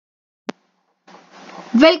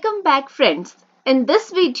Welcome back friends. In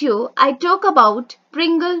this video, I talk about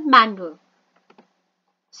Pringle manual.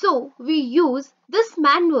 So, we use this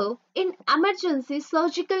manual in emergency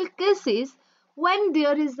surgical cases when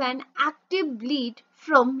there is an active bleed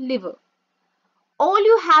from liver. All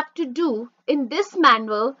you have to do in this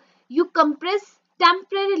manual, you compress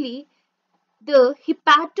temporarily the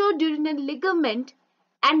hepatoduodenal ligament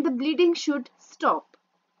and the bleeding should stop.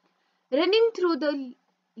 Running through the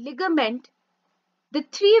ligament, the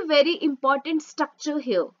three very important structure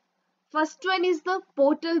here. First one is the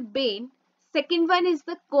portal vein, second one is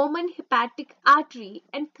the common hepatic artery,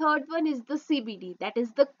 and third one is the CBD, that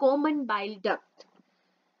is the common bile duct.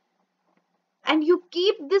 And you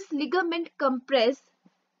keep this ligament compressed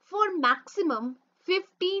for maximum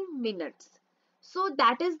 15 minutes. So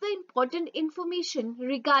that is the important information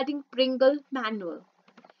regarding Pringle manual.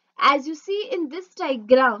 As you see in this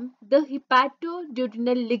diagram, the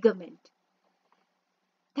hepatoduodenal ligament.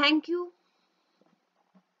 Thank you.